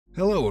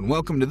Hello and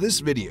welcome to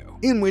this video,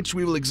 in which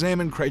we will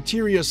examine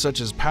criteria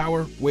such as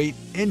power, weight,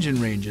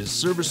 engine ranges,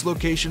 service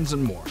locations,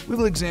 and more. We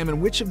will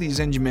examine which of these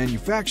engine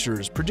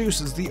manufacturers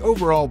produces the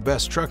overall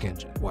best truck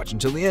engine. Watch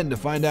until the end to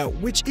find out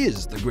which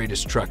is the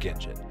greatest truck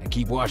engine. And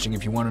keep watching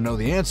if you want to know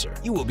the answer.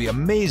 You will be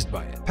amazed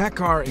by it.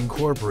 Paccar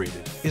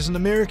Incorporated is an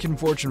American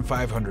Fortune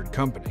 500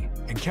 company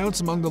and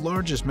counts among the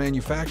largest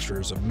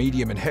manufacturers of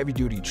medium and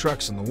heavy-duty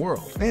trucks in the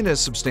world, and has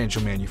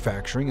substantial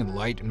manufacturing in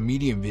light and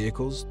medium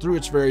vehicles through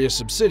its various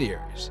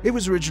subsidiaries. It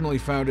was originally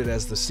founded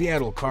as the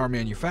Seattle Car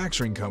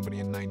Manufacturing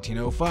Company in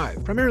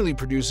 1905, primarily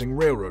producing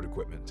railroad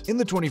equipment. In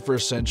the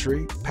 21st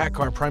century,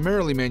 Paccar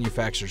primarily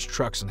manufactures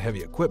trucks and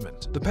heavy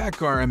equipment. The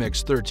Paccar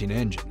MX-13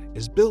 engine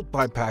is built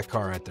by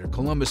Paccar at their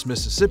Columbus,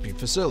 Mississippi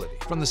facility.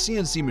 From the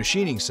CNC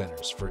machining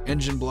centers for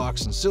engine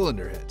blocks and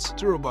cylinder heads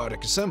to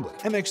robotic assembly,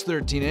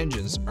 MX-13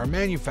 engines are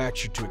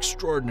manufactured to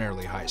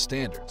extraordinarily high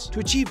standards. To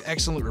achieve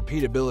excellent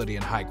repeatability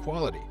and high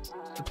quality,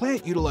 the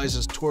plant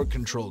utilizes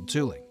torque-controlled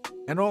tooling,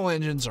 and all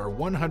engines are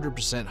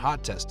 100%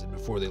 hot tested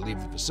before they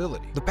leave the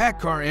facility. The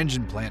Paccar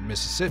Engine Plant in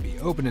Mississippi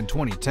opened in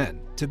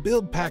 2010 to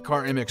build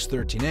Paccar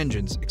MX-13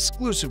 engines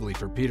exclusively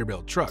for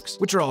Peterbilt trucks,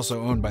 which are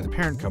also owned by the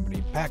parent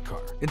company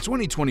Paccar. In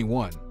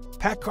 2021,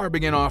 Paccar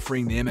began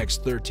offering the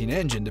MX-13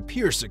 engine to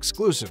Pierce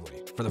exclusively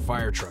for the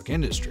fire truck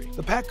industry.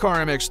 The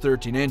Paccar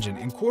MX-13 engine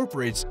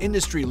incorporates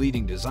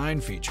industry-leading design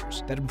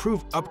features that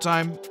improve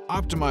uptime,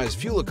 optimize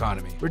fuel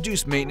economy,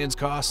 reduce maintenance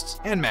costs,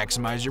 and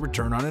maximize your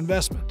return on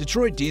investment.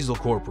 Detroit Diesel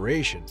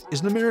Corporation is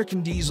an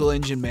American diesel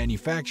engine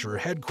manufacturer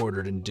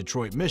headquartered in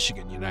Detroit,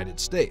 Michigan, United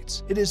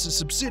States. It is a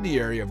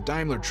subsidiary of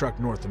Daimler Truck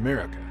North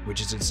America,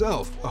 which is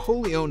itself a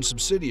wholly owned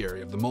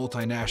subsidiary of the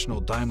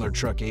multinational Daimler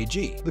Truck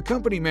AG. The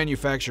company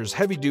manufactures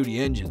heavy-duty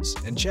engines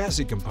and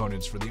chassis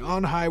components for the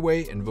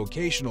on-highway and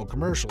vocational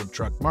commercial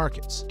truck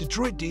markets.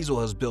 Detroit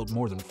Diesel has built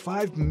more than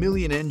 5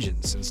 million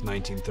engines since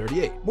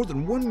 1938, more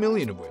than 1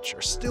 million of which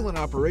are still in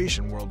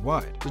operation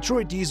worldwide.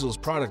 Detroit Diesel's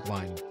product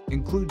line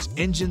includes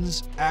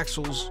engines,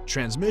 axles,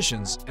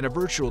 transmissions, and a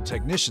virtual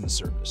technician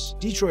service.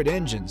 Detroit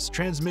engines,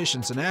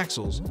 transmissions, and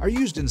axles are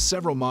used in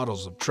several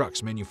models of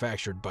trucks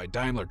manufactured by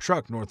Daimler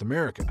Truck North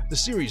America. The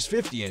Series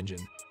 50 engine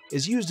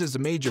is used as a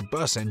major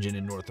bus engine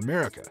in North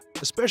America,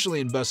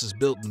 especially in buses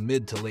built in the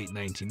mid to late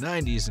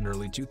 1990s and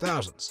early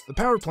 2000s. The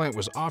power plant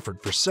was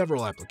offered for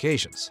several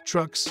applications: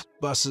 trucks,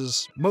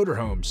 buses,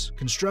 motorhomes,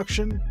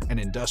 construction and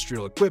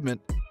industrial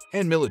equipment,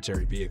 and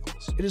military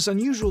vehicles. It is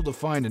unusual to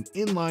find an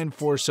inline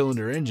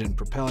 4-cylinder engine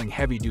propelling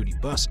heavy-duty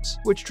buses,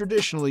 which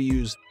traditionally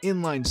use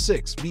inline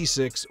 6,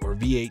 V6, or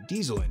V8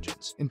 diesel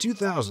engines. In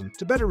 2000,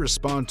 to better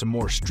respond to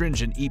more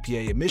stringent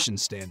EPA emission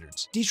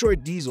standards,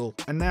 Detroit Diesel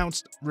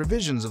announced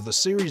revisions of the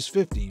Series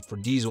 50 for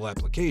diesel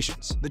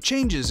applications. The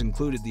changes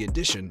included the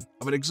addition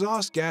of an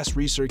exhaust gas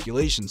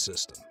recirculation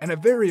system and a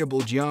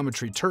variable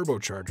geometry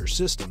turbocharger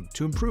system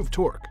to improve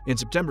torque. In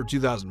September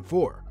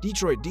 2004,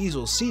 Detroit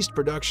Diesel ceased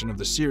production of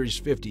the Series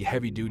 50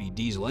 heavy-duty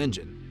diesel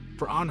engine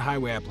for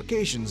on-highway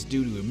applications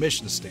due to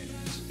emission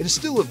standards. It is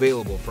still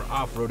available for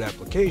off-road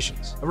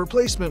applications. A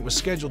replacement was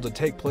scheduled to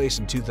take place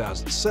in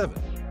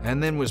 2007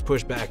 and then was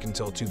pushed back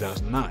until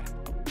 2009.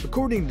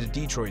 According to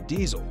Detroit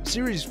Diesel,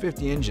 Series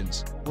 50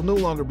 engines will no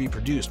longer be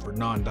produced for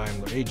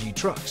non-Daimler AG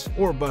trucks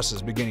or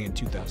buses beginning in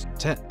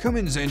 2010.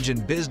 Cummins'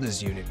 engine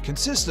business unit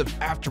consists of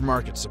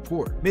aftermarket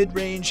support,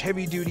 mid-range,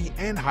 heavy-duty,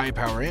 and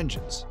high-power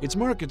engines. Its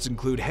markets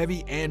include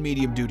heavy and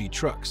medium-duty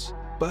trucks,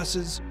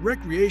 buses,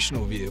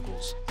 recreational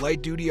vehicles,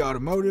 light-duty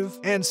automotive,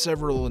 and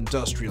several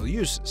industrial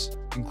uses,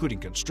 including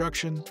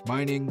construction,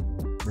 mining,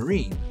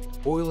 marine,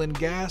 oil and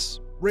gas,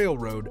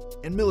 railroad,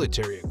 and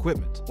military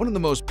equipment. One of the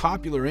most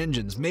popular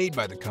engines made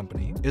by the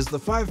company is the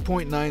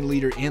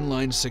 5.9-liter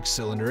inline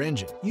 6-cylinder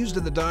engine, used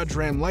in the Dodge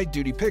Ram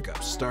light-duty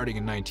pickups starting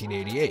in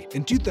 1988.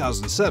 In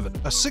 2007,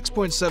 a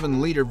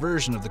 6.7-liter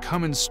version of the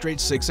Cummins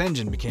straight-six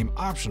engine became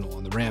optional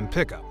on the Ram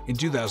pickup. In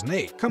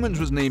 2008, Cummins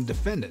was named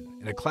defendant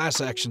in a class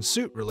action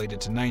suit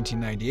related to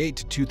 1998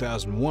 to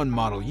 2001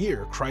 model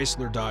year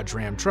Chrysler Dodge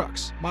Ram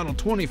trucks, model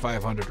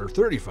 2500 or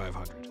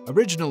 3500.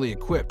 Originally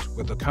equipped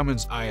with a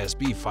Cummins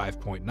ISB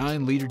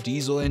 5.9-liter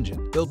diesel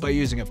engine built by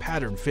using a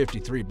pattern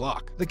 53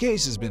 block. The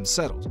case has been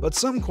settled, but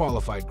some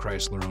qualified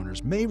Chrysler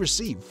owners may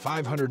receive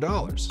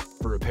 $500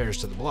 for repairs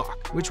to the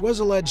block, which was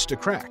alleged to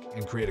crack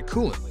and create a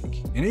coolant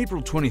leak. In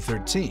April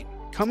 2013,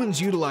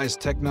 Cummins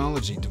utilized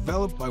technology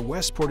developed by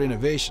Westport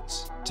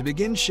Innovations to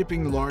begin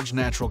shipping large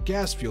natural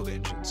gas-fueled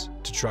engines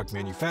to truck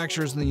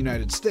manufacturers in the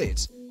United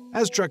States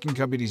as trucking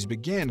companies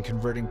began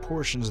converting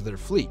portions of their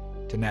fleet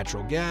to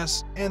natural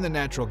gas and the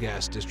natural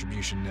gas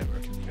distribution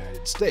network in the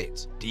United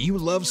States. Do you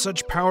love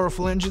such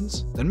powerful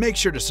engines? Then make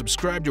sure to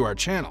subscribe to our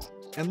channel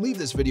and leave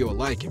this video a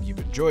like if you've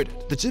enjoyed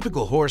it. The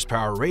typical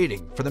horsepower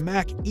rating for the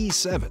Mack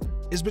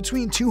E7 is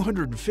between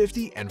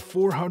 250 and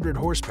 400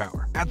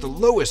 horsepower. At the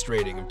lowest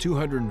rating of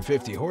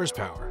 250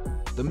 horsepower,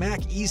 the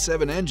Mack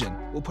E7 engine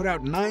will put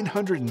out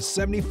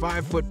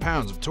 975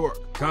 foot-pounds of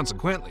torque.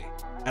 Consequently,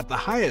 At the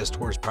highest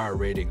horsepower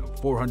rating of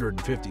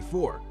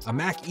 454, a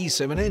Mack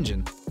E7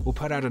 engine will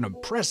put out an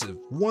impressive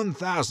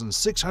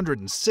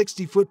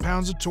 1,660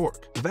 foot-pounds of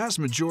torque. The vast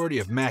majority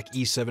of Mack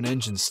E7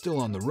 engines still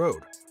on the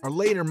road are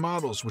later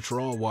models which were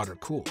all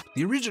water-cooled.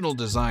 The original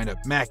design of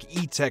Mack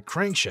E-Tech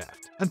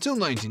crankshaft, until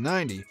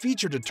 1990,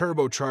 featured a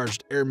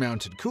turbocharged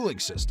air-mounted cooling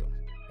system.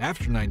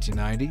 After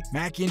 1990,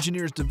 Mack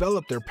engineers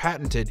developed their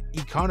patented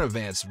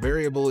EconoVance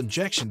variable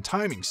injection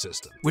timing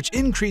system, which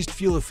increased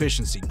fuel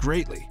efficiency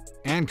greatly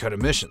and cut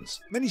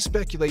emissions. Many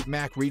speculate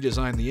Mack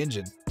redesigned the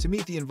engine to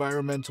meet the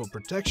Environmental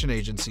Protection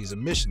Agency's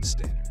emission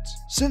standards.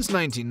 Since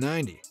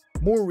 1990,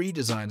 more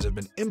redesigns have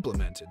been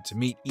implemented to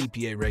meet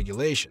EPA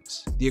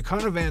regulations. The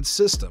EconoVance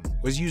system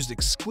was used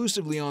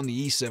exclusively on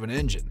the E7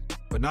 engine,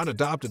 but not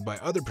adopted by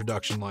other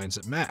production lines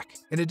at Mack.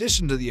 In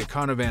addition to the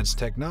EconoVance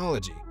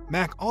technology,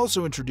 Mack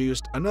also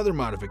introduced another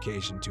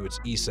modification to its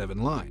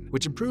E7 line,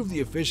 which improved the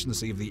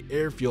efficiency of the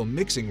air-fuel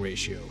mixing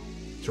ratio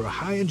through a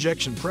high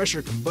injection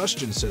pressure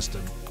combustion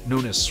system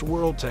known as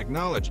swirl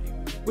technology,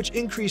 which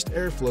increased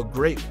airflow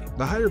greatly.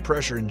 The higher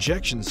pressure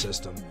injection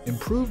system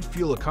improved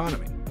fuel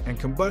economy and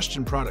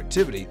combustion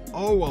productivity,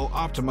 all while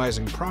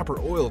optimizing proper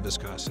oil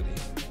viscosity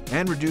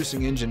and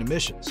reducing engine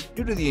emissions.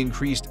 Due to the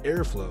increased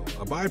airflow,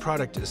 a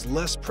byproduct is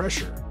less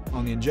pressure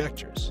on the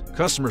injectors.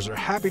 Customers are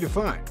happy to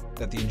find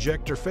that the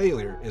injector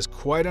failure is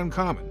quite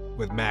uncommon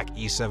with Mack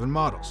E7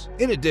 models.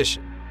 In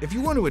addition, if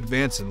you want to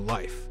advance in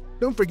life,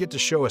 don't forget to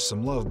show us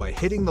some love by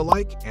hitting the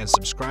like and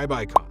subscribe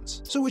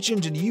icons. So which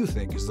engine do you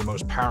think is the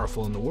most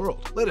powerful in the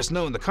world? Let us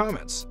know in the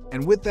comments.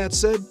 And with that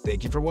said,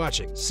 thank you for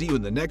watching. See you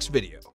in the next video.